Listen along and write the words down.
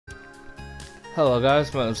Hello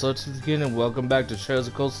guys, my name is again and welcome back to Shadows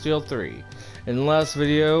of Cold Steel 3. In the last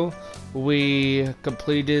video, we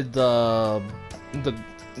completed the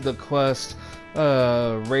quest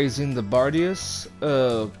raising the Bardius,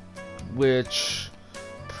 which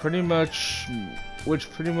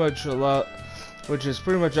is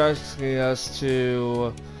pretty much asking us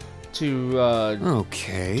to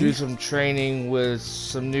do some training with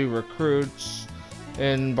some new recruits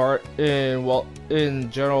in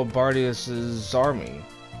General Bardius's army.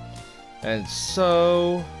 And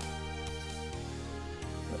so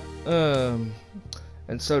now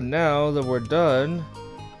that we're done,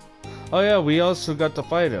 oh yeah, we also got to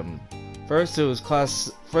fight him. First it was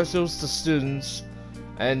the students,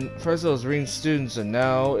 and first it was Reen students, and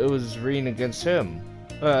now it was Reen against him,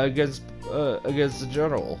 against the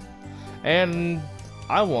general. And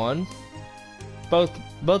I won. Both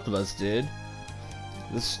of us did.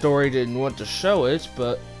 The story didn't want to show it,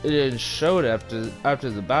 but it didn't show it after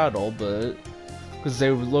the battle, but because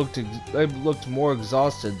they looked more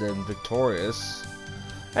exhausted than victorious.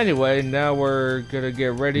 Anyway, now we're gonna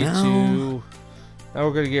get ready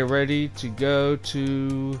to go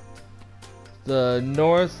to the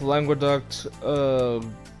North Languedoc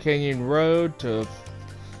Canyon Road to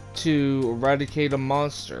eradicate a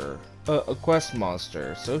quest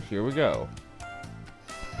monster. So here we go.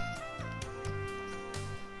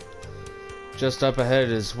 Just up ahead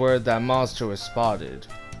is where that monster was spotted.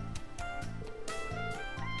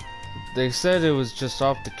 They said it was just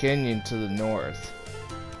off the canyon to the north.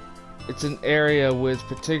 It's an area with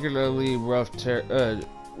particularly rough terrain.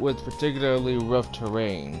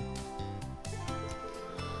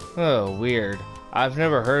 Oh, weird. I've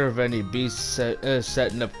never heard of any beasts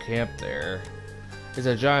setting up camp there. It's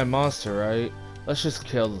a giant monster, right? Let's just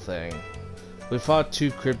kill the thing. We fought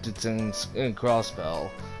 2 cryptids in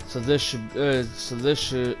Crossbell. So this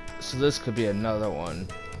could be another one.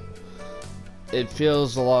 It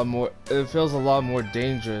feels a lot more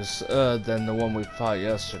dangerous than the one we fought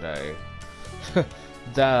yesterday.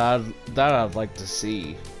 that I'd like to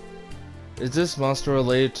see. Is this monster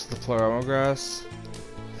related to the Pleuromograss?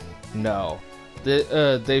 No.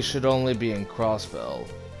 They should only be in Crossbell.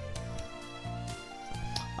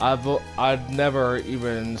 I'd never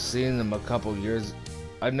even seen them a couple years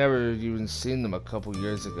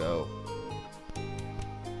ago.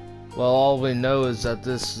 Well, all we know is that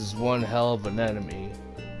this is one hell of an enemy.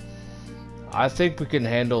 I think we can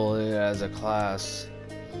handle it as a class.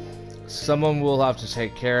 Someone will have to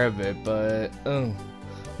take care of it, but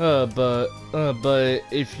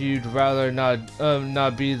if you'd rather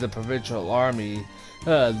not be the provincial army,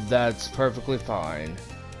 that's perfectly fine.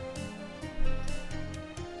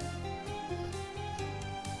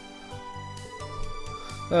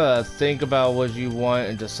 Think about what you want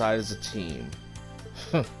and decide as a team.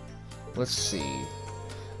 Let's see.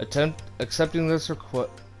 Accepting this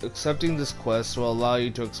quest will allow you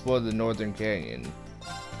to explore the Northern Canyon.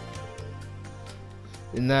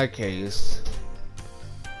 In that case,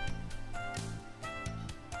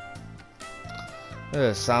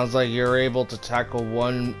 sounds like you're able to tackle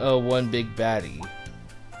one big baddie.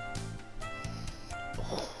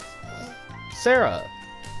 Sarah!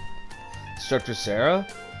 Instructor Sarah?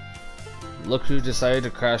 Look who decided to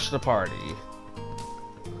crash the party.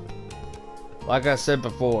 Like I said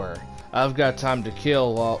before, I've got time to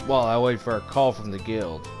kill while I wait for a call from the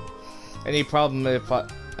guild. Any problem if I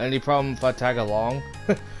tag along?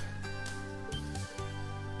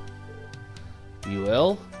 You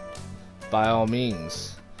will? By all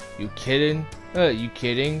means. You kidding? You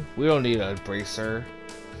kidding? We don't need a bracer.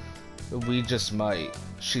 We just might.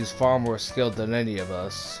 She's far more skilled than any of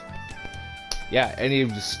us. Yeah, any of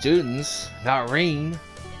the students, not Reen.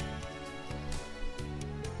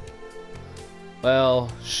 Well,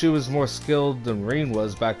 she was more skilled than Reen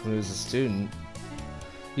was back when he was a student.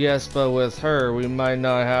 Yes, but with her, we might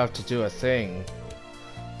not have to do a thing.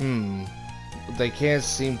 They can't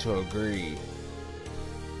seem to agree.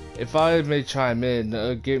 If I may chime in,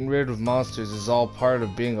 getting rid of monsters is all part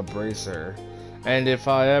of being a bracer. And if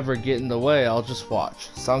I ever get in the way, I'll just watch.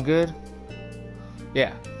 Sound good?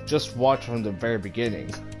 Yeah. Just watch from the very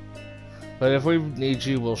beginning. But if we need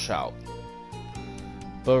you, we'll shout.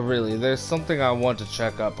 But really, there's something I want to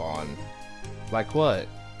check up on. Like what?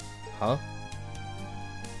 Huh?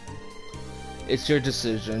 It's your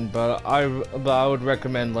decision, but I would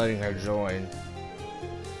recommend letting her join.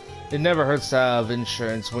 It never hurts to have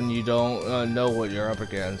insurance when you don't know what you're up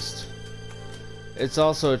against. It's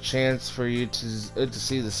also a chance for you to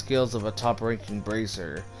see the skills of a top-ranking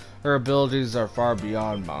bracer. Her abilities are far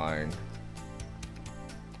beyond mine.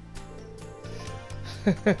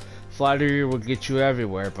 Flattery will get you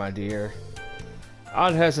everywhere, my dear.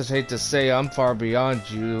 I'd hesitate to say I'm far beyond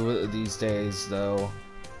you these days, though.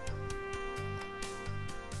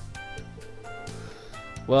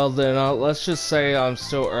 Well then, let's just say I'm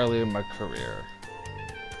still early in my career.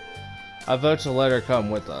 I vote to let her come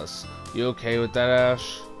with us. You okay with that,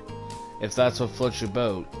 Ash? If that's what floats your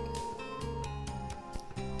boat.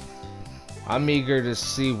 I'm eager to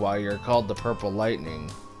see why you're called the Purple Lightning.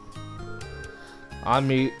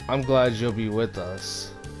 I'm glad you'll be with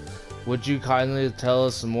us. Would you kindly tell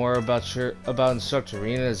us more about Instructor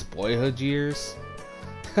Rena's boyhood years?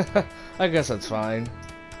 I guess that's fine.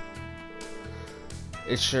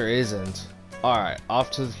 It sure isn't. Alright,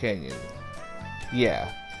 off to the canyon.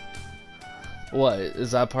 Yeah. What,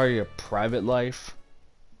 is that part of your private life?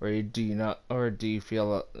 Or do you not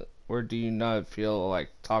feel like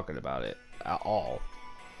talking about it at all?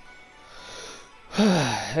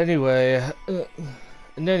 Anyway,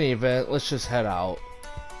 in any event, let's just head out.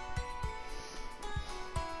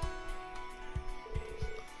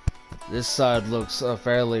 This side looks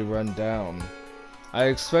fairly run down. I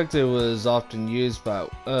expect it was often used at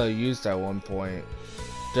one point.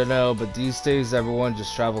 Dunno, but these days everyone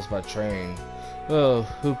just travels by train. Oh,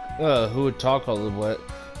 who would talk all the way?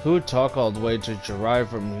 Who would talk all the way to Jirai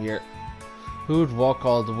from here? Who would walk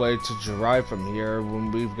all the way to Jirai from here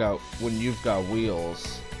when you've got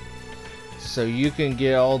wheels? So you can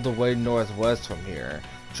get all the way northwest from here.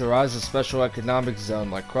 Jirai's a special economic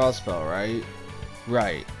zone like Crossbell, right?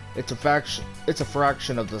 Right. It's a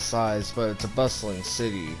fraction of the size, but it's a bustling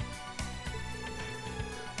city.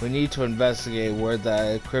 We need to investigate where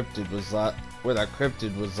that cryptid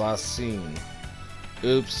was last seen.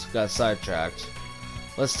 Oops, got sidetracked.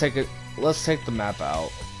 Let's take the map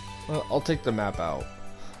out. I'll take the map out.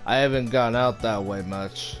 I haven't gone out that way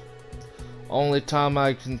much. Only time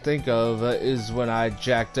I can think of is when I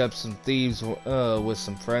jacked up some thieves with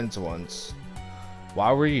some friends once.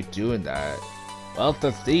 Why were you doing that? Well, if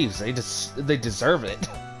they're thieves, they deserve it.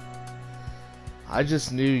 I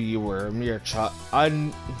just knew you were a mere child.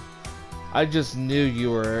 I just knew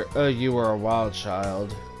you were a wild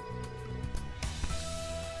child.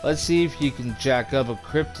 Let's see if you can jack up a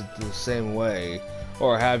cryptid the same way,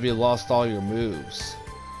 or have you lost all your moves?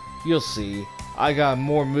 You'll see. I got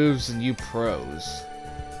more moves than you pros.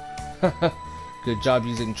 Good job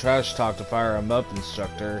using trash talk to fire him up,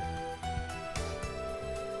 Instructor.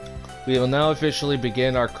 We will now officially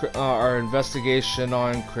begin our investigation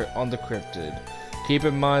on the cryptid. Keep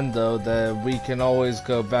in mind, though, that we can always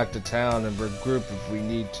go back to town and regroup if we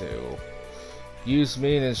need to. Use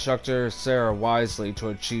me and Instructor Sarah wisely to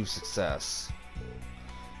achieve success.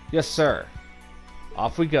 Yes, sir.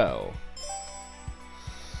 Off we go.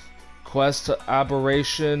 Quest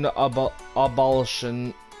Aberration,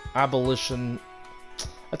 Abolition.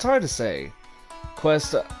 That's hard to say.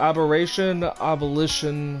 Quest Aberration,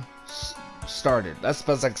 Abolition started. That's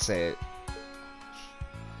the best I can say it.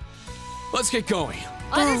 Let's get going.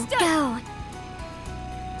 Go.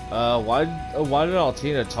 Why did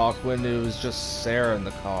Altina talk when it was just Sarah in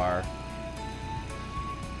the car?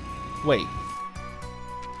 Wait.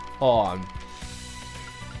 Hold on.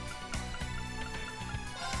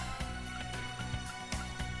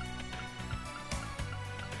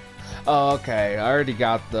 Oh, okay. I already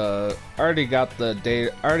got the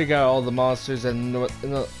data. I already got all the monsters and I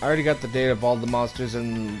already got the data of all the monsters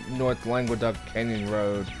in North Languedoc Canyon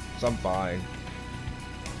Road, so I'm fine.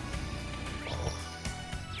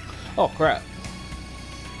 Oh crap.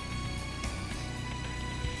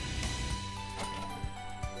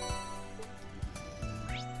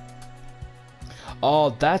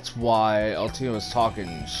 Oh, that's why Altina was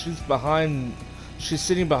talking. She's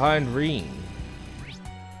sitting behind Reen.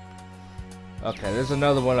 Okay, there's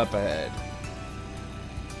another one up ahead.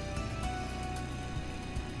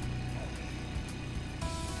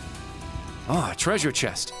 Ah, treasure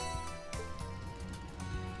chest.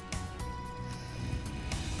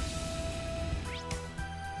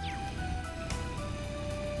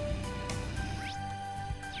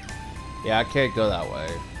 Yeah, I can't go that way.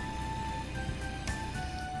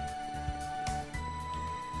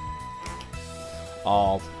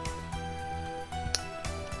 Oh.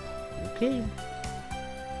 Okay.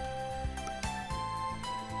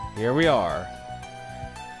 Here we are.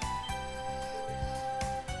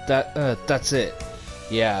 That's it.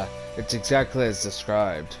 Yeah, it's exactly as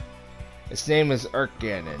described. Its name is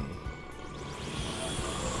Urkganon.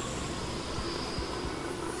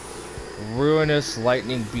 Ruinous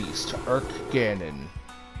lightning beast, Urkganon.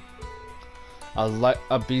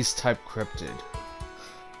 A beast-type cryptid.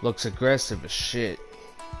 Looks aggressive as shit.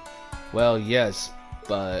 Well, yes,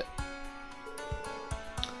 but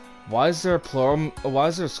Why is there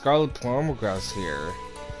scarlet plumbergrass here?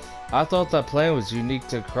 I thought that plant was unique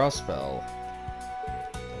to Crossbell.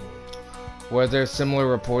 Were there similar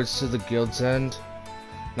reports to the Guild's End?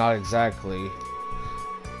 Not exactly.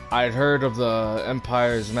 I'd heard of the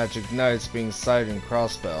Empire's magic knights being sighted in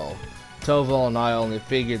Crossbell. Toval and I only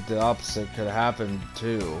figured the opposite could happen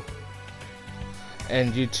too.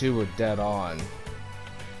 And you two were dead on.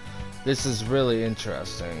 This is really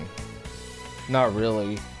interesting. Not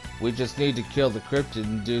really. We just need to kill the cryptid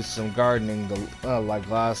and do some gardening like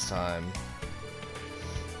last time.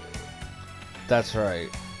 That's right.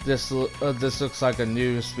 This looks like a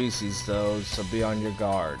new species though, so be on your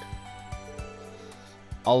guard.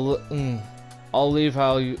 I'll leave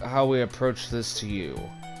how we approach this to you.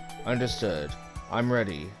 Understood. I'm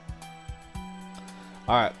ready.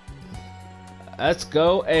 Alright. Let's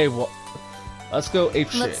go let's go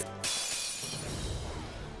apeshit.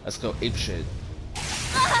 Let's go apeshit.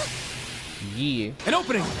 Yeah. An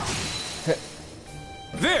opening.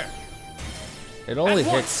 There. It only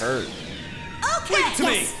hits her. Okay. Leave it to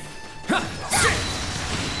me.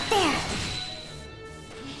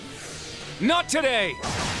 Not today.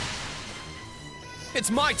 It's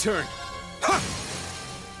my turn.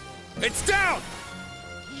 It's down.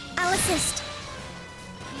 I'll assist.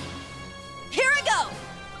 Here I go.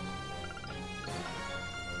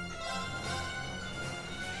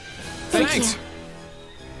 Thanks.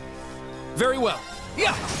 Very well.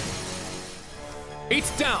 Yeah.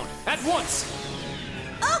 It's down at once.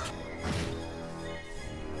 Okay.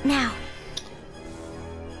 Now.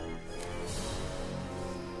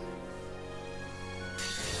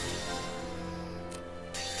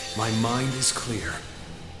 My mind is clear.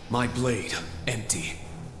 My blade empty.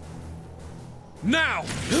 Now!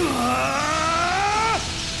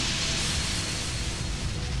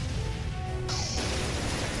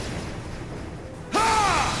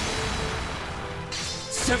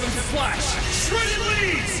 7th Flash! Shredded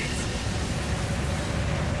leaves!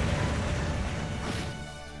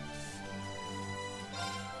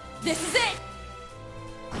 This is it.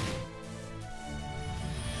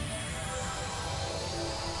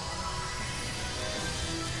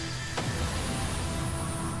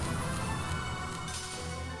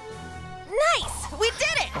 Nice! We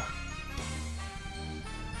did it!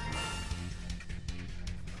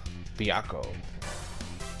 Biako.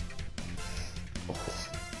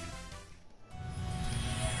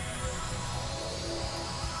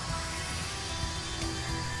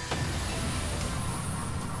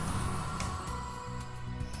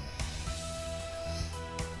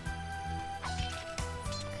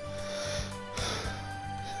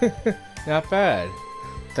 Not bad.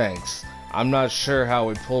 Thanks. I'm not sure how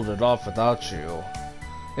we pulled it off without you.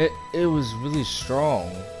 It was really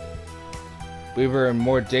strong. We were in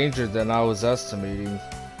more danger than I was estimating.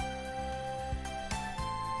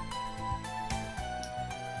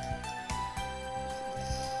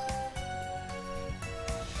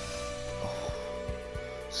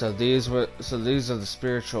 So these are the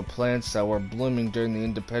spiritual plants that were blooming during the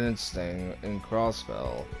Independence thing in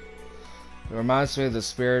Crossbell. It reminds me of the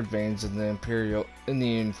spirit veins in the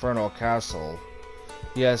Infernal Castle.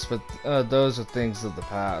 Yes, but those are things of the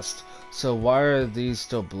past. So why are these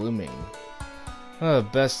still blooming?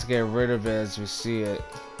 Best to get rid of it as we see it.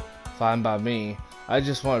 Fine by me. I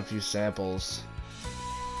just want a few samples.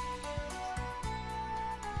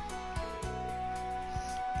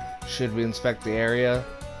 Should we inspect the area?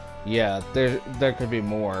 Yeah, there could be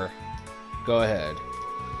more. Go ahead.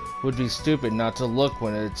 Would be stupid not to look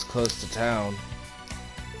when it's close to town.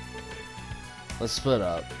 Let's split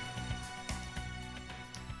up.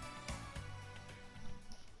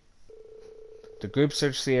 The group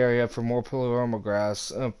searched the area for more pleroma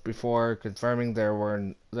grass before confirming there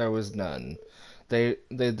was none. They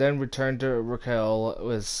then returned to Raquel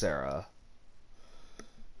with Sarah.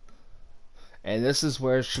 And this is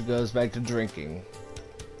where she goes back to drinking.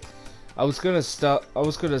 I was gonna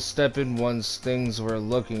step in once things were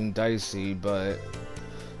looking dicey, but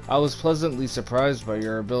I was pleasantly surprised by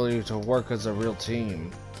your ability to work as a real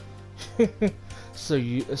team. So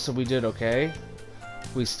we did okay?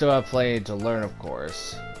 We still have plenty to learn, of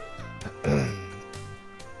course.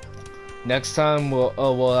 Next time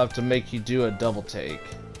we'll have to make you do a double take.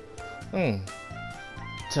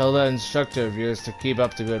 Tell that instructor of yours to keep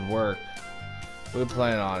up the good work. We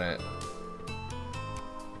plan on it.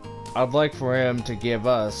 I'd like for him to give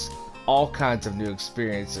us all kinds of new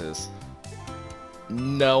experiences.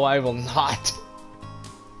 No, I will not.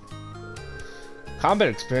 Combat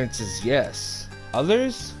experiences, yes.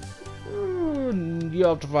 Others? You'll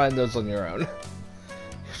have to find those on your own.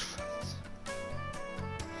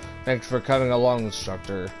 Thanks for coming along,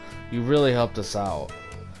 instructor. You really helped us out.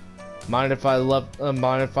 Mind if I left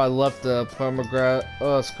the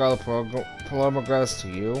scarlet pomegranate to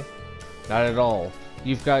you? Not at all.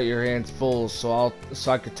 You've got your hands full, so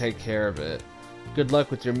I could take care of it. Good luck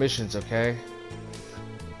with your missions, okay?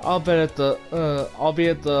 I'll be at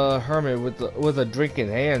the Hermit with a drink in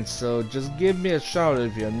hand, so just give me a shout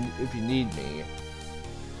if you need me.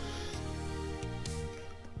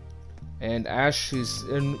 And Ash, she's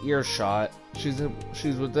in earshot.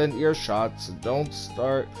 She's within earshot, so don't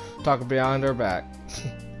start talking behind her back.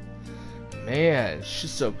 Man,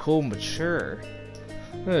 she's so cool and mature.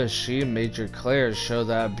 She and Major Claire show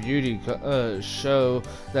that beauty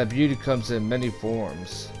comes in many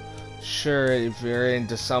forms. Sure, if you're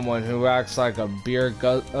into someone who acts like a beer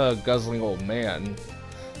guzzling old man.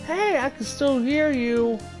 Hey, I can still hear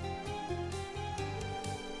you.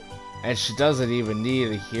 And she doesn't even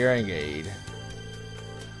need a hearing aid.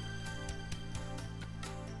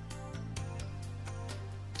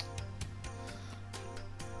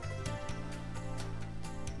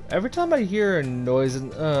 Every time I hear a noise,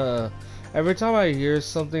 every time I hear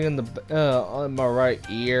something in the on my right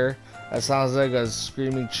ear that sounds like a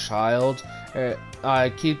screaming child, I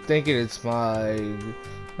keep thinking it's my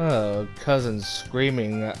cousin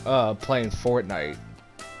screaming, playing Fortnite.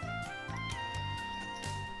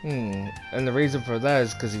 And the reason for that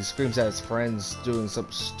is because he screams at his friends doing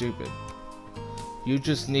something stupid. You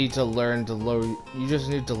just need to learn to lower. You just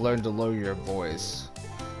need to learn to lower your voice,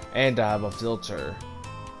 and to have a filter.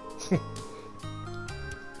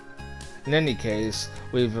 In any case,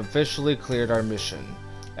 we've officially cleared our mission.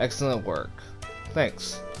 Excellent work.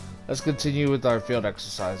 Thanks. Let's continue with our field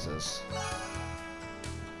exercises.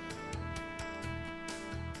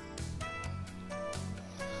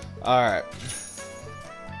 Alright.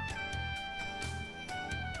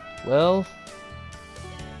 Well.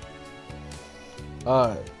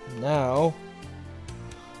 Alright, now.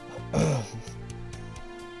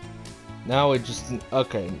 Now we just.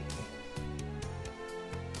 Okay.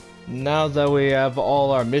 Now that we have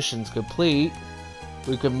all our missions complete,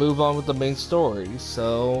 we can move on with the main story.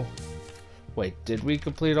 So. Wait, did we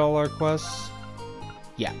complete all our quests?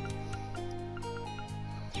 Yeah.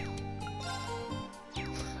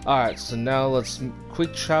 Alright, so now let's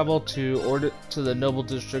quick travel to the Noble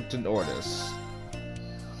District in Ordis.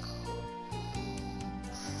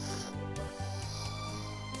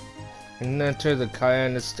 And enter the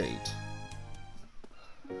Cayenne Estate.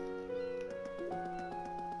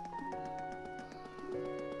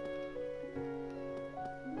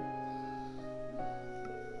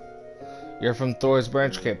 You're from Thor's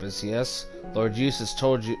Branch campus, yes? Lord Eustace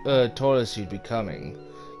told us you'd be coming.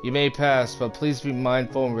 You may pass, but please be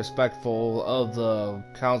mindful and respectful of the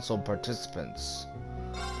council participants.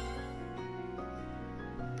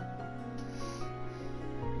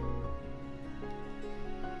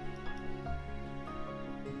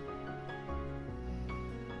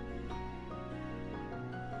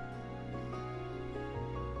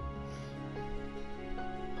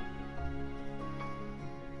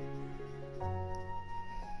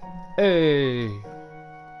 Hey!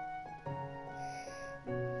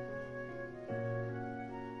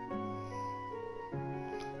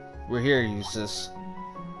 We're here, Eustace.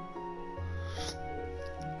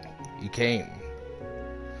 You came.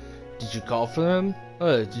 Did you call for them?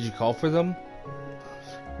 Did you call for them?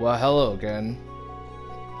 Well, hello again.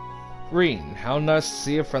 Reen, how nice to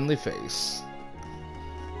see a friendly face.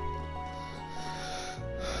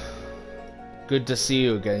 Good to see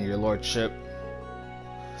you again, your lordship.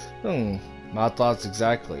 My thoughts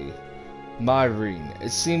exactly. My Reen,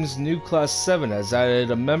 it seems new Class 7 has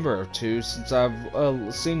added a member or two since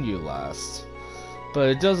I've seen you last. But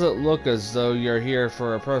it doesn't look as though you're here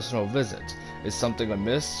for a personal visit. Is something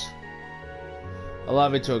amiss? Allow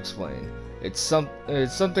me to explain. It's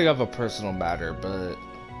something of a personal matter, but...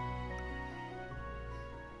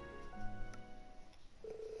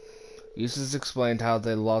 Eustace explained how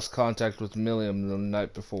they lost contact with Milliam the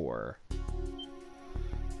night before.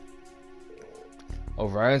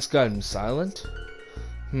 Orion's gotten silent?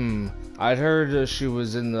 I'd heard she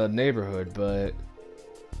was in the neighborhood, but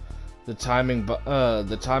the timing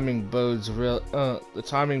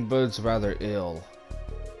bodes rather ill.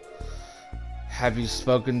 Have you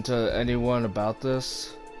spoken to anyone about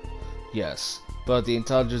this? Yes, both the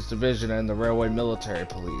Intelligence Division and the Railway Military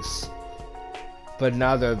Police. But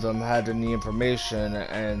neither of them had any information,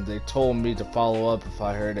 and they told me to follow up if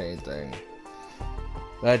I heard anything.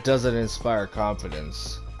 That doesn't inspire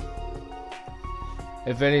confidence.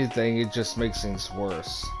 If anything, it just makes things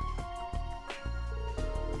worse.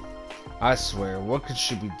 I swear, what could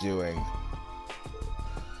she be doing?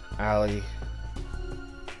 Allie.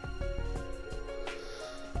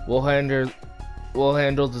 We'll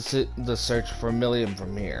handle the search for Milliam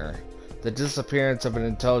from here. The disappearance of an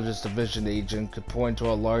intelligence division agent could point to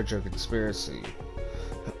a larger conspiracy.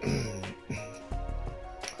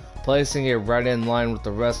 Placing it right in line with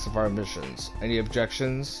the rest of our missions. Any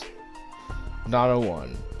objections? Not a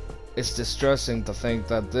one. It's distressing to think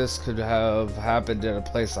that this could have happened in a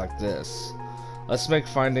place like this. Let's make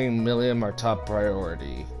finding Milliam our top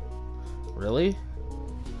priority. Really?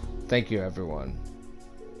 Thank you, everyone.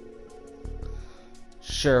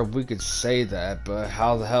 Sure, we could say that, but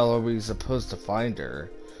how the hell are we supposed to find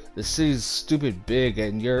her? The city's stupid big,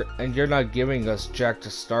 and you're not giving us jack to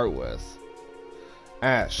start with.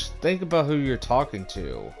 Ash, think about who you're talking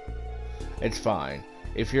to. It's fine.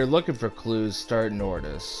 If you're looking for clues, start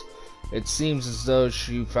Nordis. It seems as though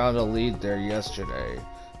she found a lead there yesterday.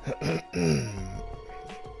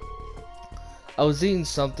 I was eating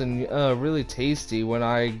something really tasty when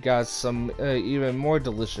I got some even more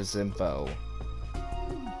delicious info.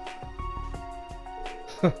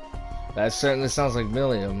 That certainly sounds like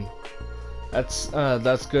Milliam.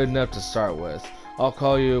 That's good enough to start with. I'll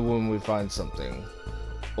call you when we find something.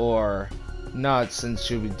 Or not, since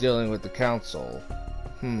you'll be dealing with the council.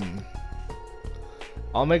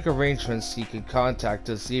 I'll make arrangements so you can contact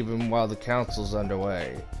us even while the council's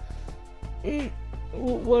underway.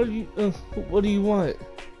 What do you want?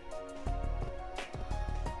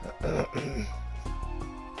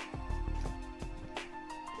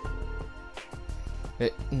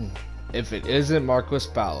 If it isn't Marquis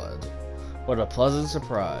Ballad. What a pleasant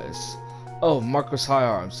surprise. Oh, Marquis High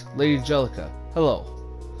Arms, Lady Angelica, hello.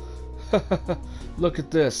 Look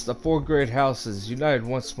at this, the 4 great houses united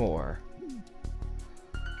once more.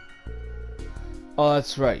 Oh,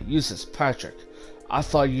 that's right, Eustace, Patrick. I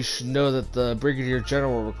thought you should know that the Brigadier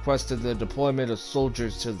General requested the deployment of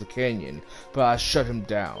soldiers to the canyon, but I shut him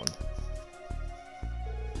down.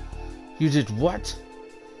 You did what?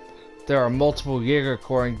 There are multiple Jaeger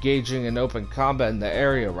Corps engaging in open combat in the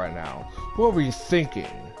area right now. What were you thinking?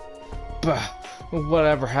 Bah,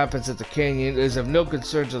 whatever happens at the canyon is of no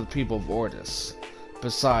concern to the people of Ordis.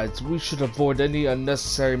 Besides, we should avoid any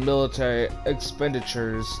unnecessary military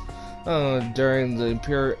expenditures during the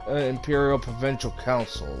Imperial Provincial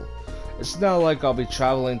Council. It's not like I'll be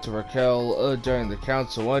traveling to Raquel during the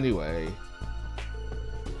council anyway.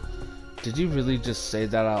 Did you really just say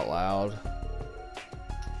that out loud?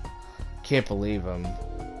 Can't believe him.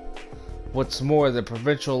 What's more, the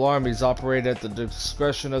provincial armies operate at the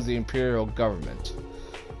discretion of the imperial government.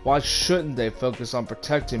 Why shouldn't they focus on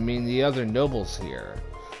protecting me and the other nobles here?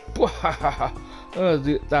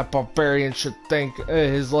 That barbarian should thank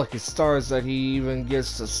his lucky stars that he even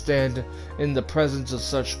gets to stand in the presence of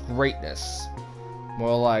such greatness.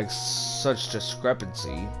 More like such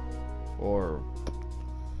discrepancy. Or...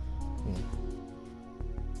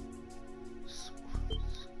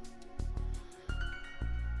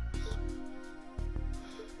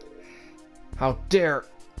 How dare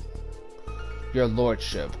your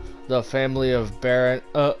lordship? The family of Baron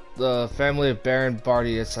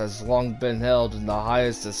Bardius has long been held in the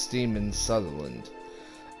highest esteem in Sutherland.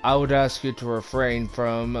 I would ask you to refrain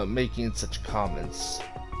from making such comments.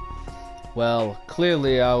 Well,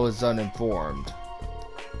 clearly I was uninformed.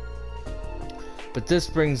 But this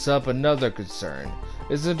brings up another concern.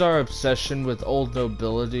 Isn't our obsession with old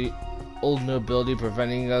nobility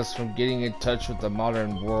preventing us from getting in touch with the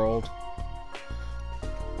modern world?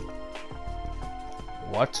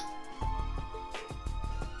 What?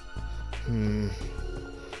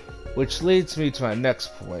 Which leads me to my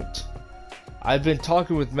next point. I've been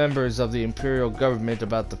talking with members of the Imperial government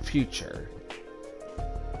about the future.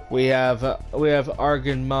 We have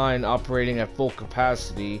Argon Mine operating at full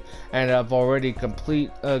capacity and have already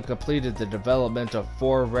completed the development of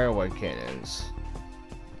 4 railway cannons.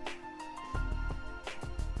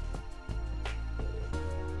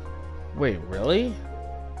 Wait, really?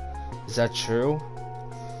 Is that true?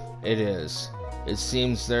 It is. It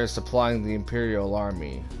seems they're supplying the Imperial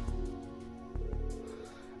Army.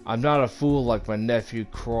 I'm not a fool like my nephew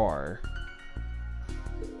Cror.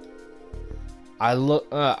 I look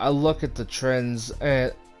at the trends,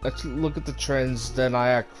 then I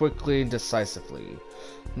act quickly and decisively.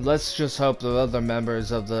 Let's just hope the other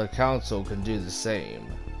members of the council can do the same.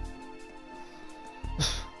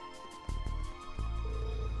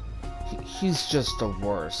 He's just the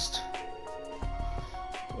worst.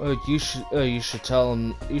 You should tell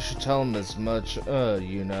him as much,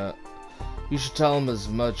 Yuna. You should tell him as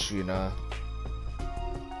much, Yuna.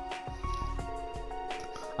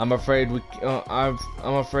 I'm afraid we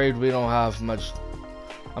don't have much.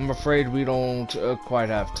 I'm afraid we don't quite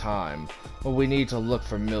have time. We need to look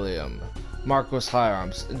for Milliam. Marcos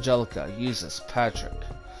Hirearms, Angelica, Usus, Patrick.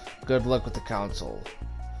 Good luck with the council.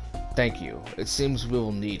 Thank you. It seems we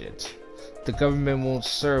will need it. The government won't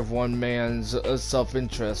serve one man's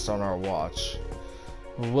self-interest on our watch.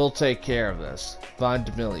 We'll take care of this. Von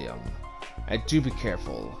Millium. And do be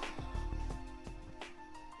careful.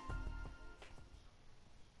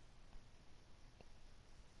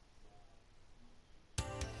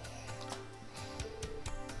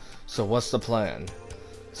 So what's the plan?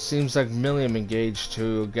 Seems like Milliam engaged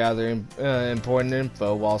to gather important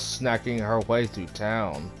info while snacking her way through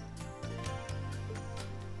town.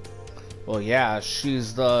 Well, yeah,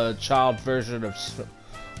 she's the child version of...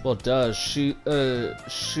 Well, she's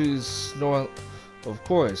Snor... Of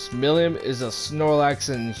course, Milliam is a Snorlax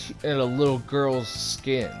in a little girl's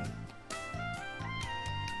skin.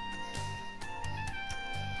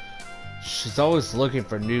 She's always looking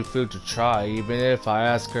for new food to try, even if I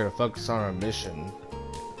ask her to focus on her mission.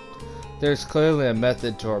 There's clearly a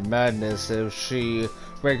method to her madness if she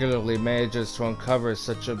regularly manages to uncover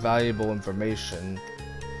such a valuable information.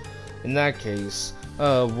 In that case,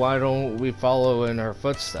 why don't we follow in her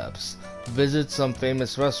footsteps? Visit some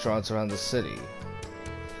famous restaurants around the city.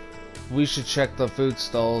 We should check the food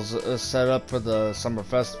stalls set up for the summer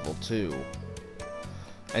festival too.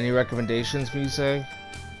 Any recommendations, Muse?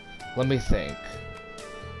 Let me think.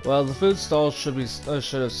 Well, the food stalls should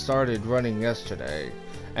have started running yesterday,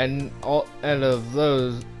 and of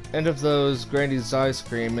those, Grandy's ice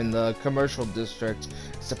cream in the commercial district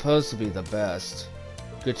is supposed to be the best.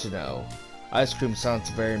 Good to know. Ice cream sounds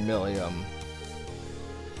very Millium.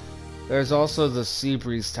 There's also the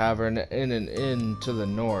Seabreeze Tavern in an inn to the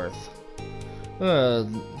north. Their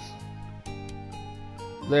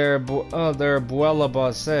Buella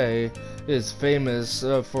Basse is famous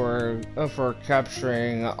for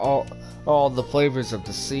capturing all the flavors of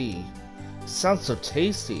the sea. Sounds so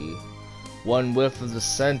tasty. One whiff of the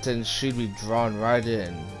scent and she'd be drawn right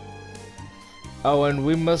in. Oh, and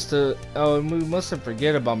we mustn't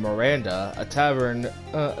forget about Miranda, a tavern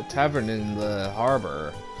in the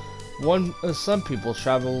harbor. Some people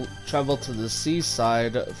travel to the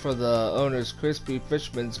seaside for the owner's crispy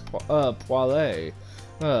fisherman's poêlée.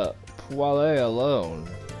 Poêlée alone.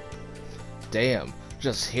 Damn,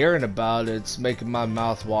 just hearing about it's making my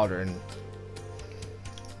mouth watering.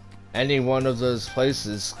 Any one of those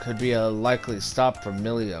places could be a likely stop for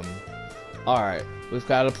Milliam. Alright, we've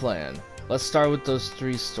got a plan. Let's start with those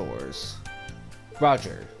 3 stores.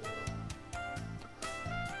 Roger.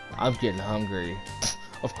 I'm getting hungry.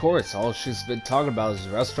 Of course, all she's been talking about is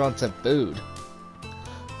restaurants and food.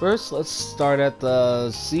 First, let's start at the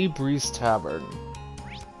Seabreeze Tavern.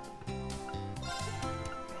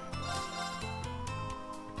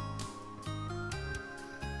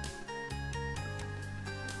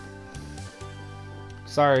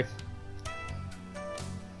 Sorry.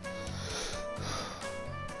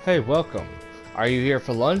 Hey, welcome. Are you here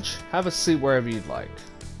for lunch? Have a seat wherever you'd like.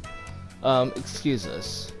 Excuse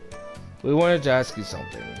us. We wanted to ask you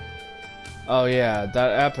something. Oh yeah,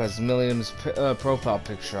 that app has Milliam's profile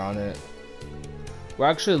picture on it. We're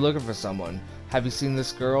actually looking for someone. Have you seen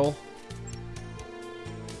this girl?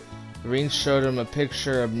 Reen showed him a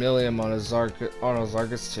picture of Milliam on his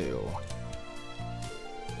Argus too.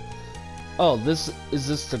 Oh, is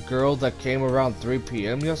this the girl that came around 3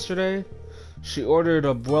 PM yesterday? She ordered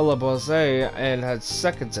a Buella Bose and had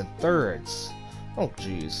seconds and thirds. Oh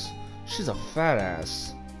jeez, she's a fat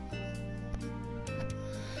ass.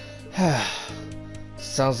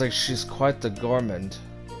 Sounds like she's quite the gourmand.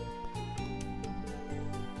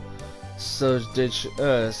 So did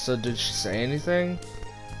she say anything?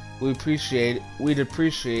 We'd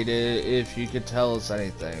appreciate it if you could tell us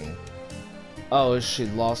anything. Oh, is she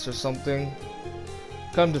lost or something?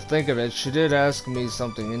 Come to think of it, she did ask me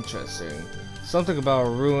something interesting. Something about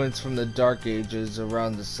ruins from the Dark Ages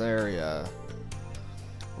around this area.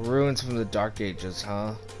 Ruins from the Dark Ages,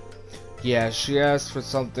 huh? Yeah, she asked for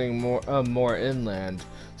something more inland,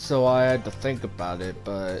 so I had to think about it,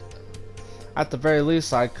 but at the very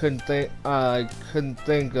least I couldn't think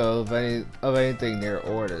of anything near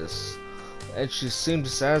Ortis. And she seemed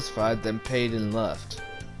satisfied, then paid and left.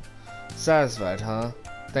 Satisfied, huh?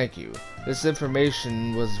 Thank you. This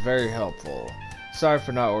information was very helpful. Sorry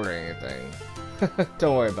for not ordering anything.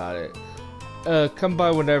 Don't worry about it. Come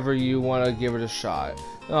by whenever you want to give it a shot.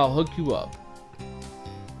 And I'll hook you up.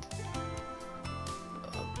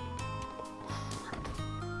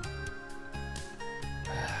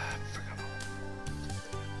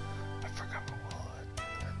 I forgot my wallet.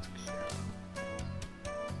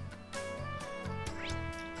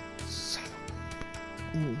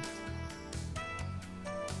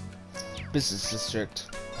 Business district.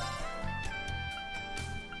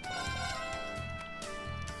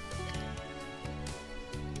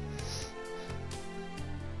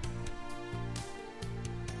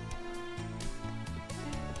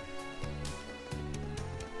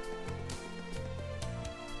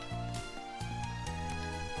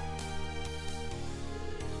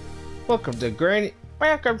 Welcome to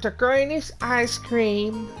Granny's Ice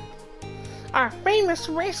Cream. Our famous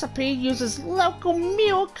recipe uses local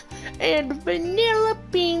milk and vanilla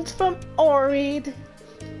beans from Orid.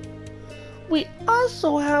 We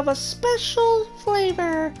also have a special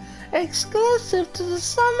flavor exclusive to the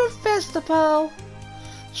summer festival.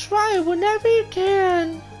 Try it whenever you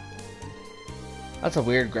can. That's a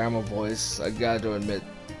weird grandma voice, I've got to admit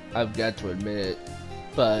it.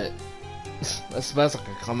 But that's the best I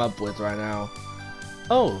can come up with right now.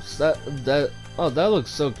 Oh, so that looks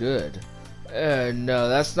so good. No,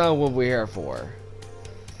 that's not what we're here for.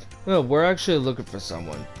 No, we're actually looking for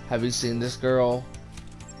someone. Have you seen this girl?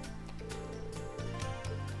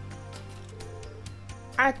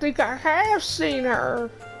 I think I have seen her.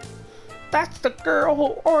 That's the girl who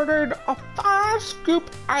ordered a 5-scoop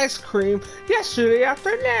ice cream yesterday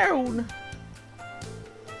afternoon.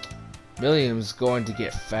 William's going to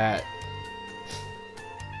get fat.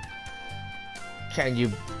 Can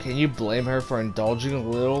you blame her for indulging a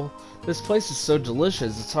little? This place is so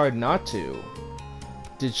delicious, it's hard not to.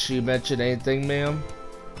 Did she mention anything, ma'am?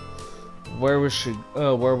 Where was she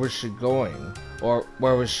going? Or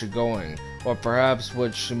where was she going? Or perhaps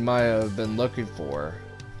what she might have been looking for?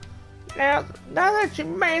 Now that you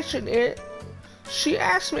mention it, she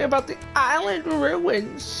asked me about the island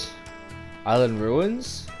ruins. Island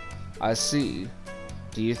ruins? I see.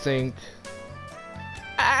 Do you think...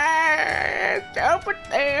 It's over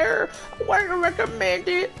there. I wouldn't recommend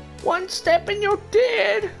it. One step and you're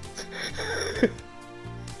dead.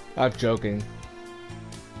 I'm joking.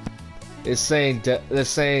 This ain't dead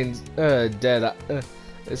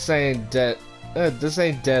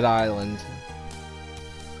island.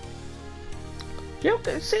 You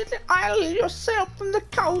can see the island yourself from the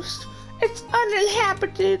coast. It's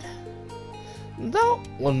uninhabited. Though,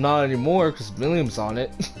 well, not anymore because William's on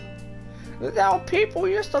it. Though people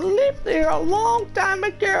used to live there a long time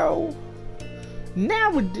ago.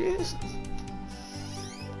 Nowadays,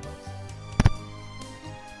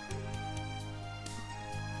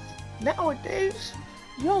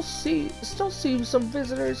 you'll still see some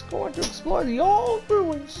visitors going to explore the old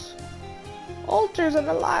ruins, altars and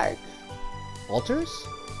the like. Altars?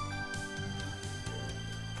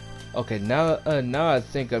 Okay, now I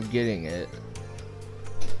think I'm getting it.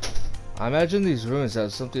 I imagine these ruins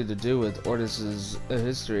have something to do with Ordis's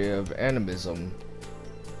history of animism.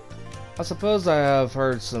 I suppose I have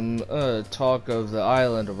heard some talk of the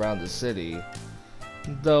island around the city,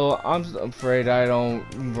 though I'm afraid I don't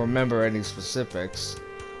remember any specifics.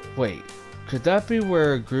 Wait, could that be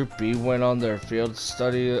where Group B went on their field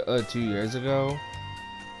study 2 years ago?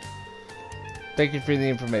 Thank you for the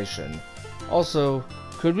information. Also,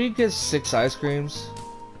 could we get 6 ice creams?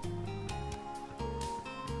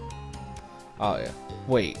 Oh yeah.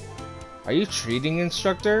 Wait, are you treating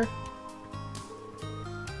instructor?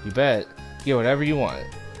 You bet. Get whatever you want.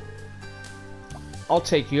 I'll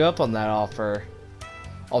take you up on that offer.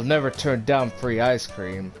 I'll never turn down free ice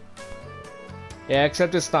cream. Yeah,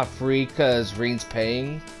 except it's not free because Reen's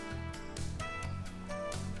paying.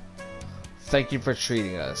 Thank you for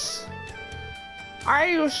treating us.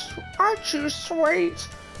 Aren't you sweet?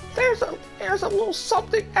 There's a little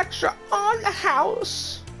something extra on the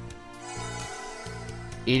house.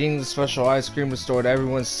 Eating the special ice cream restored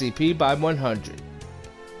everyone's CP by 100.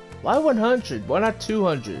 Why 100? Why not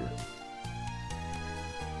 200?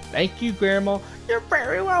 Thank you, Grandma. You're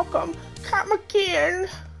very welcome. Come again.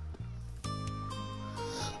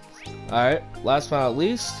 Alright, last but not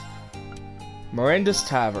least, Miranda's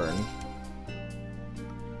Tavern.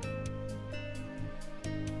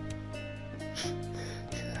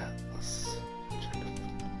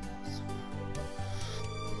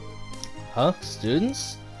 Huh?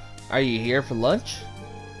 Students? Are you here for lunch?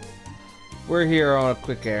 We're here on a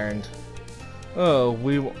quick errand. Oh,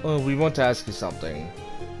 we want to ask you something.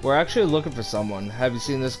 We're actually looking for someone. Have you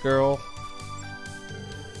seen this girl?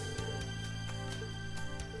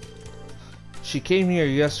 She came here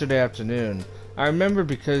yesterday afternoon. I remember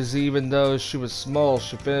because even though she was small,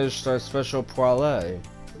 she finished our special poêlée.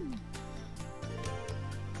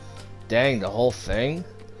 Dang, the whole thing?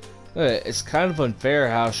 It's kind of unfair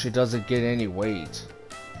how she doesn't get any weight.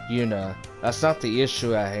 Yuna, that's not the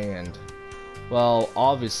issue at hand. Well,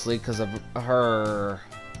 obviously, because of her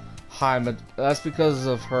that's because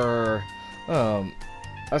of her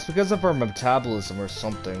metabolism or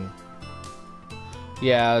something.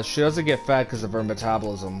 Yeah, she doesn't get fat because of her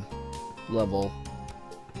metabolism level.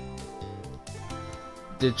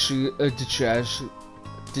 Did she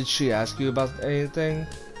ask you about anything?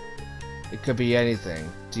 It could be anything.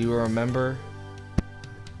 Do you remember?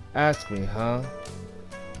 Ask me, huh?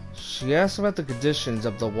 She asked about the conditions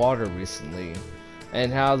of the water recently,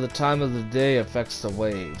 and how the time of the day affects the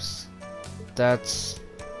waves.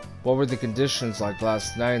 What were the conditions like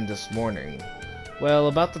last night and this morning? Well,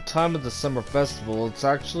 about the time of the summer festival, it's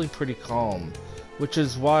actually pretty calm, which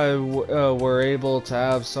is why we're able to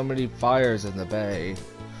have so many fires in the bay.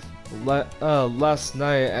 Last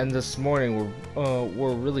night and this morning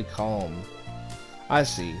were really calm. I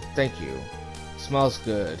see, thank you. Smells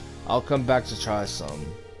good. I'll come back to try some.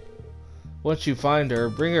 Once you find her,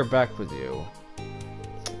 bring her back with you.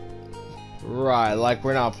 Right, like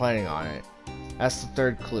we're not planning on it. That's the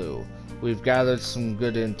third clue. We've gathered some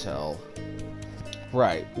good intel.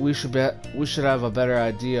 Right, we should have a better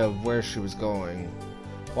idea of where she was going.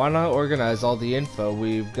 Why not organize all the info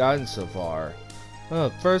we've gotten so far?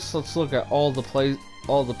 First, let's look at all the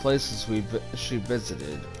places she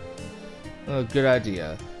visited. Good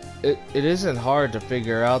idea. It isn't hard to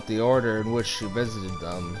figure out the order in which she visited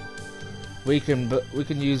them. We can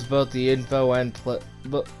use both the info and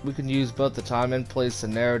we can use both the time and place to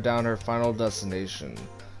narrow down her final destination.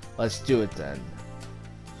 Let's do it then.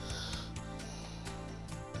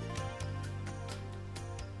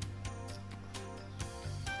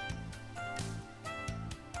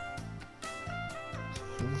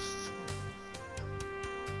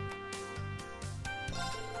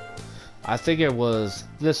 I think it was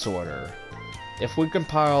this order. If we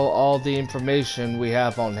compile all the information we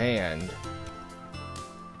have on hand.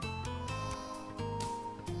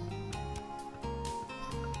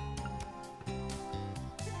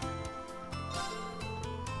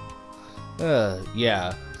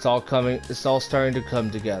 Yeah, it's all starting to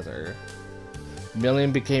come together.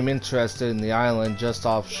 Million became interested in the island just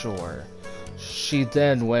offshore. She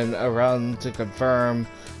then went around to confirm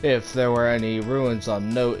if there were any ruins of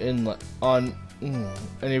note inland,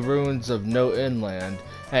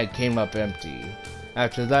 and came up empty.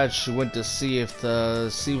 After that, she went to see if the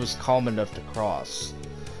sea was calm enough to cross,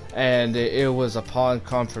 and it was upon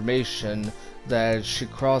confirmation that she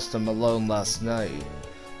crossed them alone last night.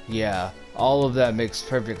 Yeah, all of that makes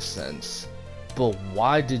perfect sense. But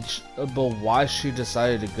why she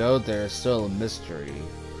decided to go there is still a mystery.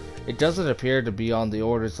 It doesn't appear to be on the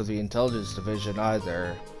orders of the Intelligence Division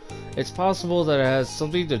either. It's possible that it has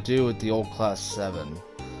something to do with the old Class 7.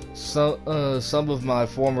 Some of my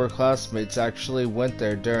former classmates actually went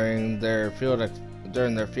there during their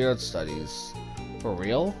field studies. For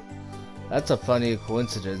real? That's a funny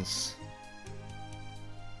coincidence.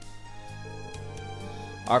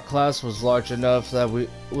 Our class was large enough that we'd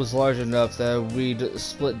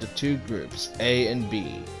split into two groups, A and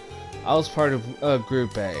B. I was part of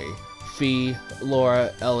Group A. Fee,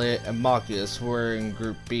 Laura, Elliot, and Marcus were in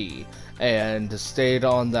Group B, and stayed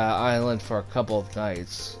on that island for a couple of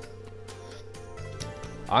nights.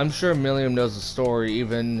 I'm sure Milliam knows the story,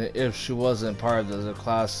 even if she wasn't part of the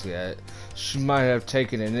class yet. She might have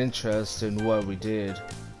taken an interest in what we did.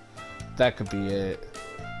 That could be it.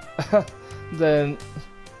 Then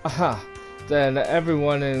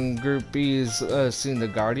everyone in Group B's seen the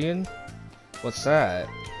Guardian? What's that?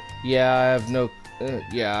 Yeah,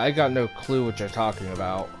 I got no clue what you're talking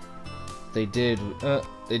about. They did,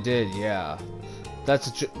 yeah.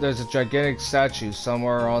 There's a gigantic statue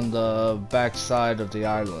somewhere on the backside of the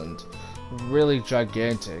island. Really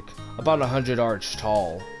gigantic. About 100 arch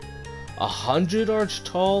tall. 100 arch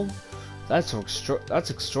tall? That's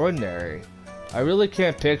extraordinary. I really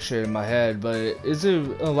can't picture it in my head, but is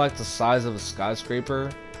it like the size of a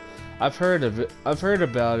skyscraper? I've heard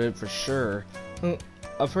about it for sure.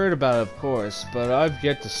 I've heard about it, of course, but I've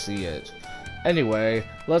yet to see it. Anyway,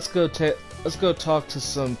 let's go talk to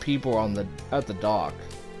some people at the dock.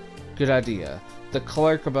 Good idea. The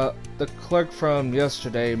clerk from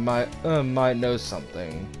yesterday might know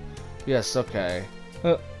something. Yes, okay.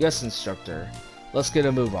 Yes, instructor. Let's get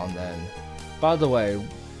a move on then. By the way,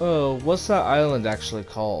 what's that island actually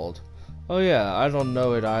called? Oh yeah, I don't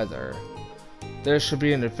know it either. There should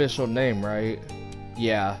be an official name, right?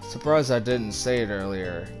 Yeah, surprised I didn't say it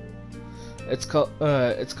earlier. It's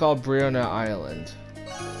called Briona Island.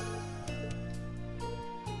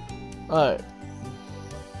 Alright.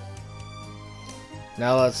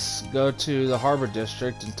 Now let's go to the Harbor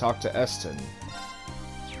District and talk to Eston.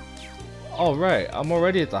 Alright, I'm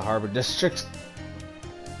already at the Harbor District.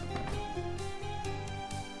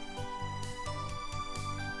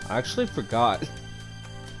 I actually forgot.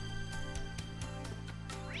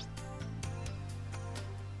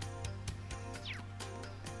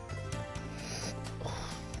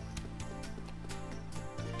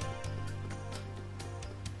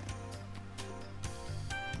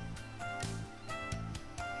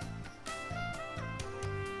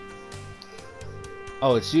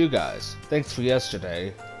 Oh, it's you guys. Thanks for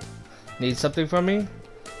yesterday. Need something from me?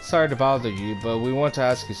 Sorry to bother you, but we want to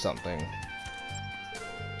ask you something.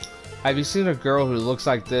 Have you seen a girl who looks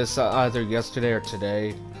like this either yesterday or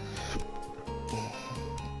today?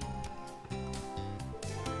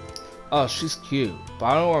 Oh, she's cute, but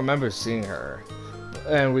I don't remember seeing her.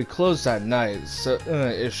 And we closed that night, so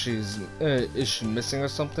is she missing or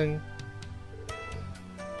something?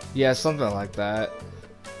 Yeah, something like that.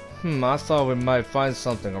 I thought we might find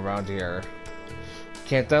something around here.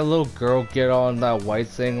 Can't that little girl get on that white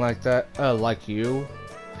thing like that, like you?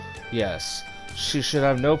 Yes, she should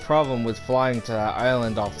have no problem with flying to that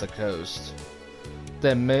island off the coast.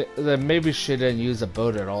 Then maybe she didn't use a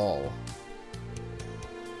boat at all.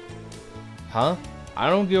 Huh? I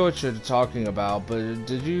don't get what you're talking about, but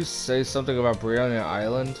did you say something about Brianna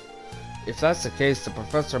Island? If that's the case, the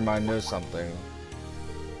professor might know something.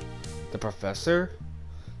 The professor?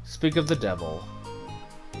 Speak of the devil.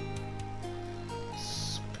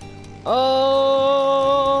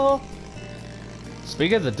 Oh!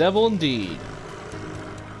 Speak of the devil indeed.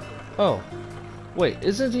 Oh. Wait,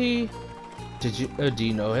 isn't he... do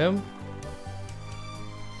you know him?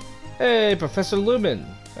 Hey, Professor Lumen!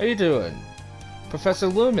 How you doing? Professor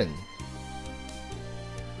Lumen!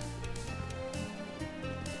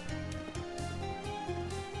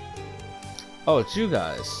 Oh, it's you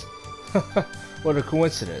guys. What a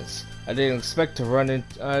coincidence. I didn't expect to run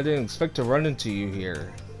into you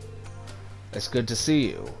here. It's good to see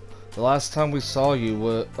you. The last time we saw you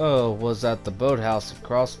was at the boathouse of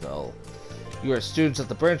Crossbell. You are students at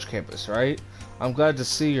the branch campus, right? I'm glad to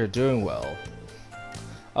see you're doing well.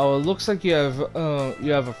 Oh, it looks like you have a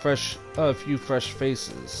few fresh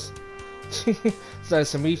faces. It's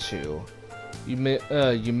nice to meet you. You meet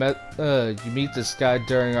this guy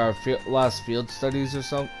during our last field studies or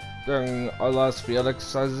something? During our last field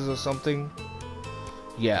exercises or something?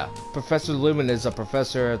 Yeah, Professor Lumen is a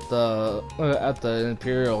professor at the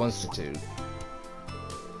Imperial Institute.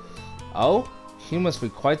 Oh, he must be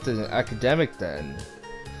quite the academic then.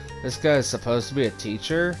 This guy is supposed to be a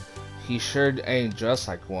teacher? He sure ain't dressed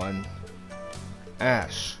like one.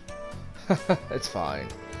 Ash. It's fine.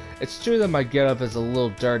 It's true that my getup is a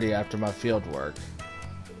little dirty after my field work.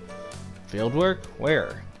 Field work?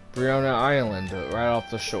 Where? Brianna Island, right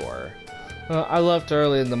off the shore. I left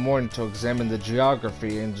early in the morning to examine the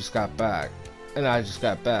geography and I just got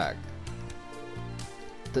back.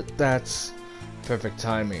 That's perfect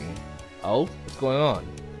timing. Oh, what's going on?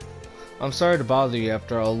 I'm sorry to bother you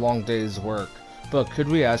after a long day's work, but could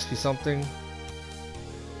we ask you something?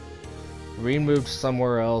 Reed moved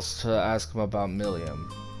somewhere else to ask him about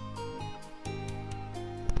Milliam.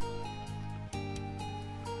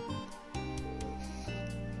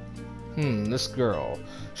 This girl.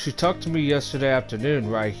 She talked to me yesterday afternoon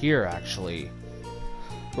right here, actually.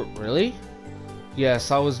 Really?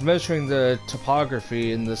 Yes, I was measuring the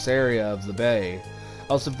topography in this area of the bay.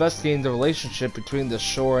 I was investigating the relationship between the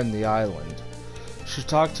shore and the island. She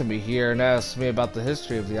talked to me here and asked me about the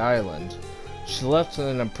history of the island. She left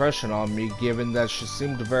an impression on me given that she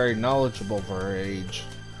seemed very knowledgeable for her age.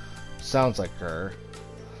 Sounds like her.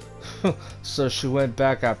 So she went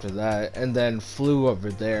back after that, and then flew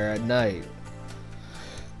over there at night.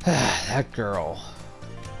 That girl.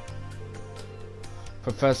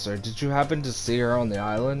 Professor, did you happen to see her on the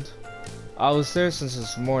island? I was there since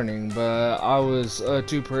this morning, but I was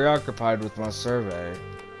too preoccupied with my survey.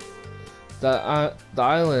 The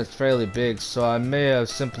island is fairly big, so I may have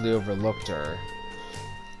simply overlooked her.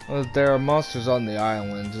 There are monsters on the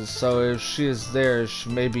island, so if she is there, she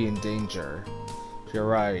may be in danger. You're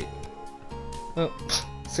right.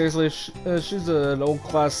 Seriously, she's an old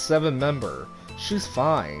Class 7 member. She's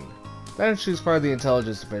fine. Then she's part of the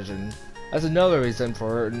intelligence division. That's another reason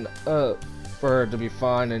for her to be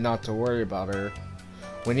fine and not to worry about her.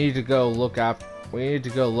 We need to go look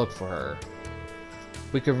for her.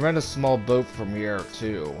 We can rent a small boat from here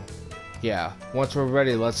too. Yeah, once we're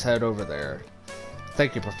ready, let's head over there.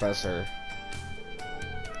 Thank you, Professor.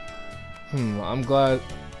 I'm glad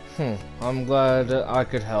I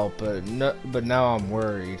could help, but now I'm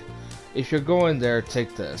worried. If you're going there,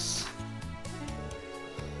 take this.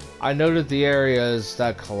 I noted the areas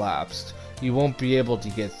that collapsed. You won't be able to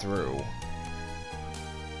get through.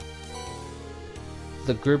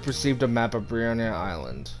 The group received a map of Brianna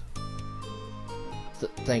Island.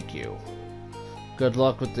 Thank you. Good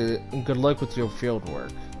luck with your field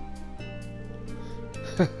work.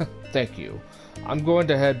 Thank you. I'm going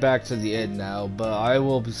to head back to the inn now, but I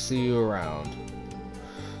will see you around.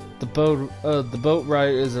 The boat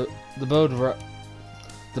ride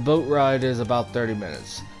is about 30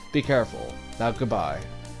 minutes. Be careful. Now goodbye.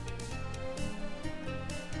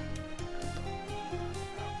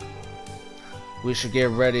 We should get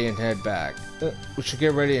ready and head back. We should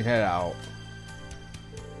get ready and head out.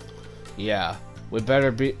 Yeah, we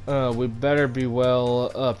better be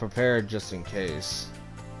well prepared just in case.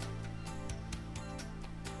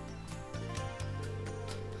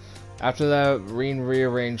 After that, Reen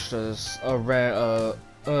rearranged us to rent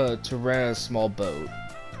a small boat.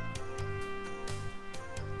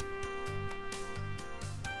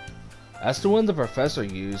 That's the one the professor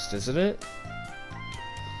used, isn't it?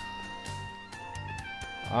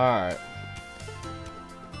 Alright.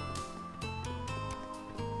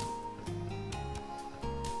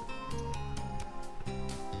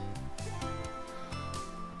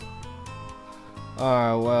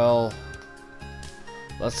 Alright, well,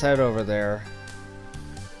 let's head over there.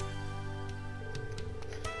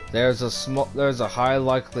 There's a high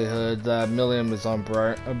likelihood that Millium is on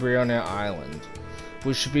Aberration Island.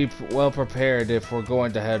 We should be well prepared if we're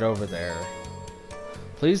going to head over there.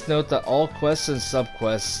 Please note that all quests and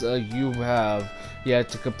subquests you have yet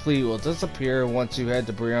to complete will disappear once you head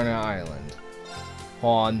to Aberration Island.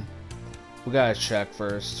 Hold on. We gotta check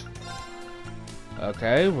first.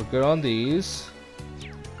 Okay, we're good on these.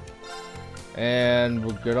 And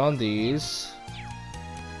we're good on these.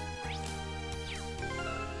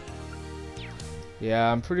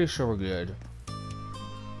 Yeah, I'm pretty sure we're good.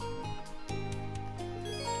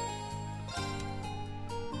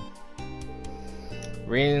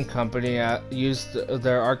 Rain and company used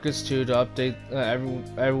their Arcus 2 to update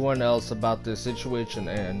everyone else about the situation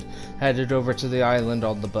and headed over to the island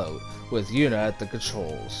on the boat, with Yuna at the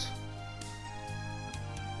controls.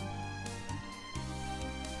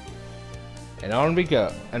 And on we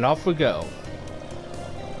go, and off we go.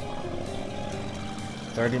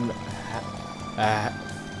 30 minutes,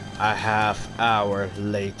 a half hour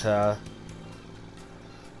later.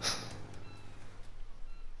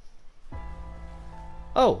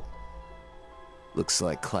 Oh! Looks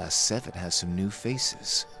like Class 7 has some new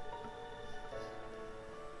faces.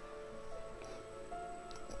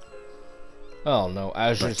 Oh no,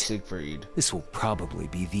 Azure Siegfried. This will probably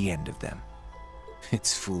be the end of them.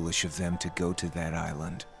 It's foolish of them to go to that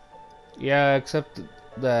island. Yeah, except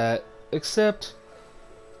they're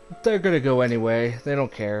gonna go anyway. They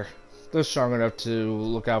don't care. They're strong enough to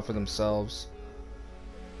look out for themselves.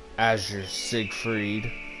 Azure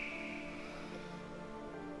Siegfried.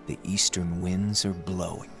 The eastern winds are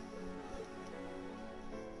blowing.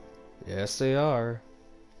 Yes, they are.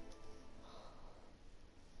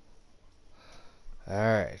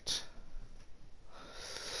 Alright.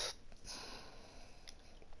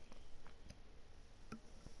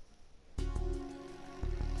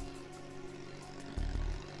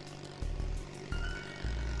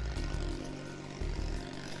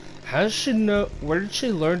 How does she know? Where did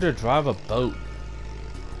she learn to drive a boat?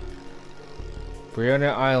 Aberration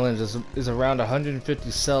Island is around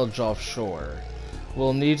 150 sails offshore.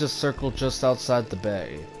 We'll need to circle just outside the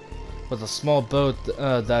bay. With a small boat,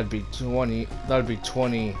 that'd be 30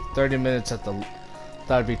 minutes at the,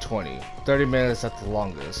 30 minutes at the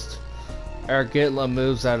longest. Our Gitla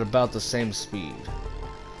moves at about the same speed.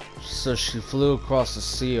 So she flew across the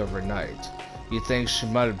sea overnight. You think she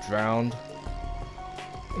might have drowned?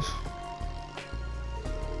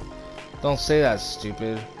 Don't say that,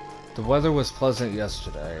 stupid. The weather was pleasant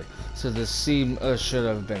yesterday, so the sea should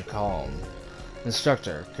have been calm.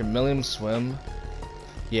 Instructor, can Millium swim?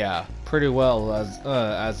 Yeah, pretty well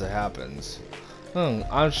as it happens.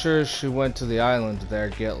 I'm sure she went to the island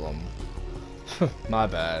there, Gitlam. My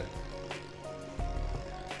bad.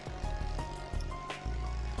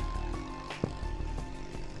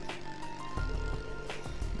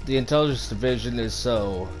 The intelligence division is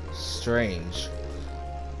so strange.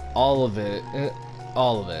 All of it.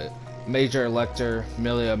 Major Elector,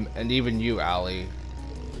 Millium, and even you, Allie.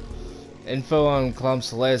 Info on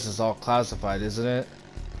Clumsalace is all classified, isn't it?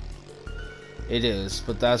 It is,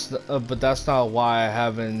 but that's not why I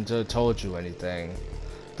haven't told you anything.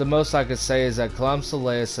 The most I could say is that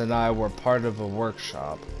Clumsalace and I were part of a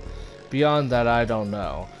workshop. Beyond that, I don't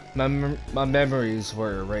know. My memories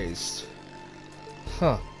were erased.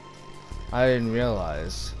 Huh. I didn't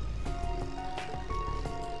realize.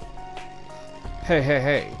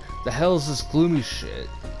 Hey. The hell is this gloomy shit?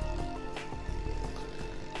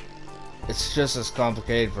 It's just as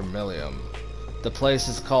complicated for Millium. The place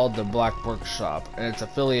is called the Black Workshop, and it's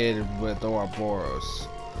affiliated with Ouroboros.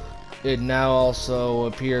 It now also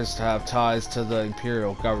appears to have ties to the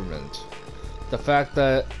Imperial government. That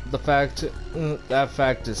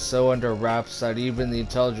fact is so under wraps that even the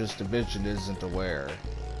Intelligence Division isn't aware.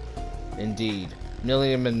 Indeed,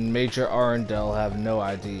 Millium and Major Arundel have no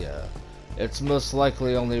idea. It's most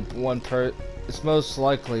likely only one it's most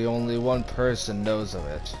likely only one person knows of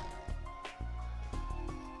it.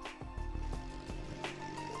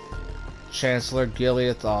 Chancellor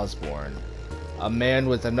Gilead Osborne, a man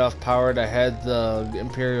with enough power to head the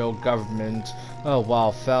Imperial government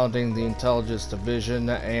while founding the Intelligence Division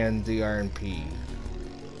and the RNP.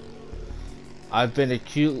 I've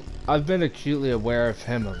been acutely aware of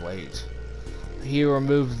him of late. He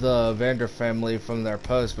removed the Vander family from their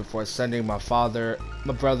post before sending my brother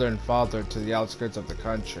and father to the outskirts of the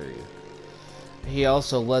country. He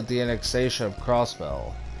also led the annexation of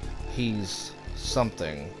Crossbell. He's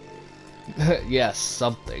something. Yes,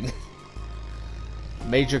 something.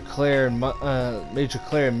 Major Claire and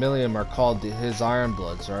Milliam are called his Iron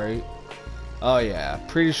Bloods, right? Oh yeah,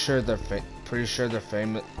 pretty sure they're famous. Pretty sure they're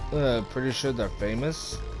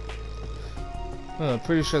famous.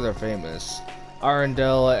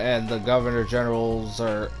 Arundel and the Governor General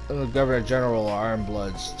are Iron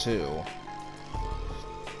Bloods too.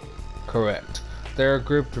 Correct. They're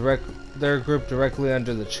grouped directly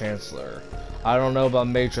under the Chancellor. I don't know about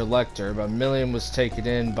Major Lecter, but Milliam was taken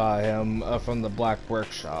in by him from the Black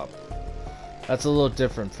Workshop. That's a little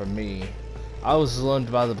different from me. I was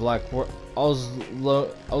loaned by the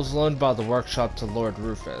workshop to Lord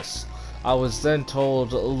Rufus. I was then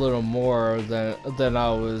told a little more than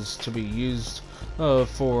I was to be used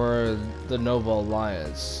for the Noble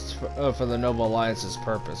Alliance, for the Noble Alliance's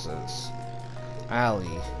purposes.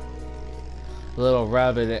 Allie, little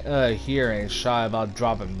rabbit here ain't shy about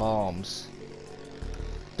dropping bombs.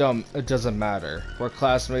 It doesn't matter. We're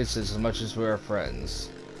classmates as much as we're friends.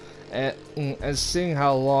 And seeing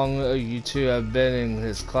how long you two have been in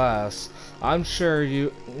his class, I'm sure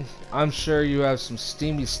you have some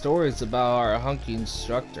steamy stories about our hunky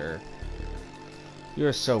instructor.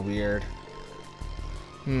 You're so weird.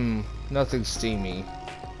 Nothing steamy.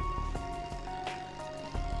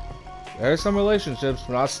 There are some relationships,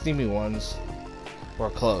 but not steamy ones. We're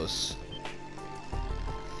close.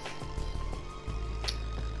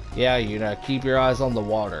 Yeah, keep your eyes on the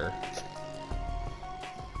water.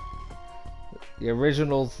 The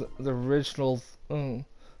original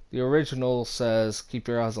says keep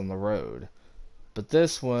your eyes on the road, but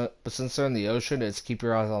since they're in the ocean, it's keep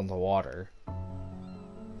your eyes on the water.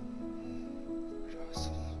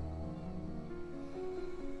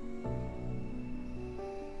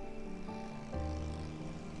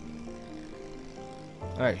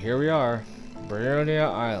 All right, here we are, Brionia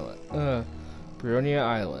Island. Brionia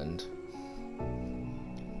Island.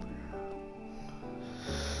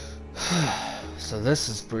 So this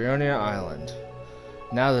is Brionia Island.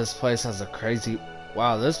 Now this place has a crazy...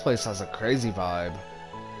 Wow, this place has a crazy vibe.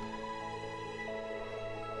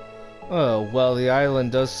 Oh, well, the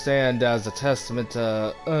island does stand as a testament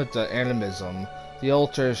to animism. The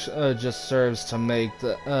altar just serves to make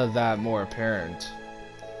that more apparent.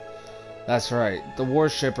 That's right. The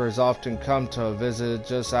worshippers often come to a visit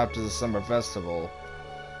just after the summer festival.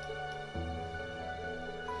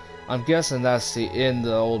 I'm guessing that's the inn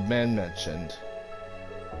the old man mentioned.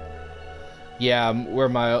 Yeah, where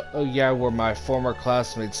my former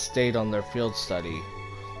classmates stayed on their field study.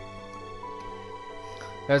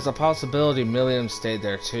 There's a possibility Milliam stayed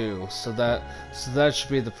there too, so that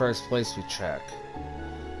should be the first place we check.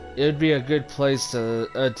 It would be a good place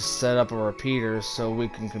to set up a repeater so we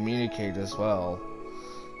can communicate as well.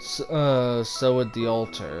 So would the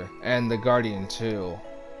altar and the guardian too.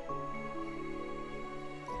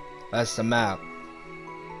 That's the map.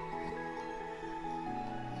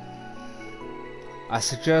 I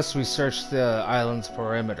suggest we search the island's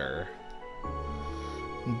perimeter.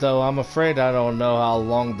 Though I'm afraid I don't know how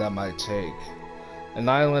long that might take. An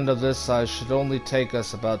island of this size should only take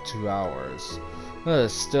us about 2 hours.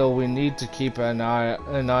 Still, we need to keep an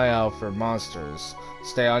eye out for monsters.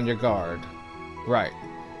 Stay on your guard. Right.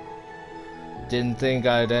 Didn't think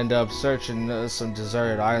I'd end up searching some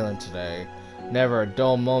deserted island today. Never a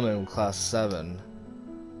dull moment in Class 7.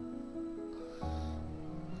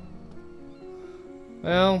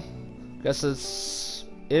 Well, guess that's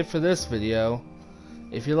it for this video.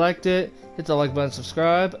 If you liked it, hit the like button,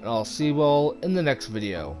 subscribe, and I'll see you all in the next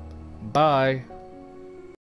video. Bye!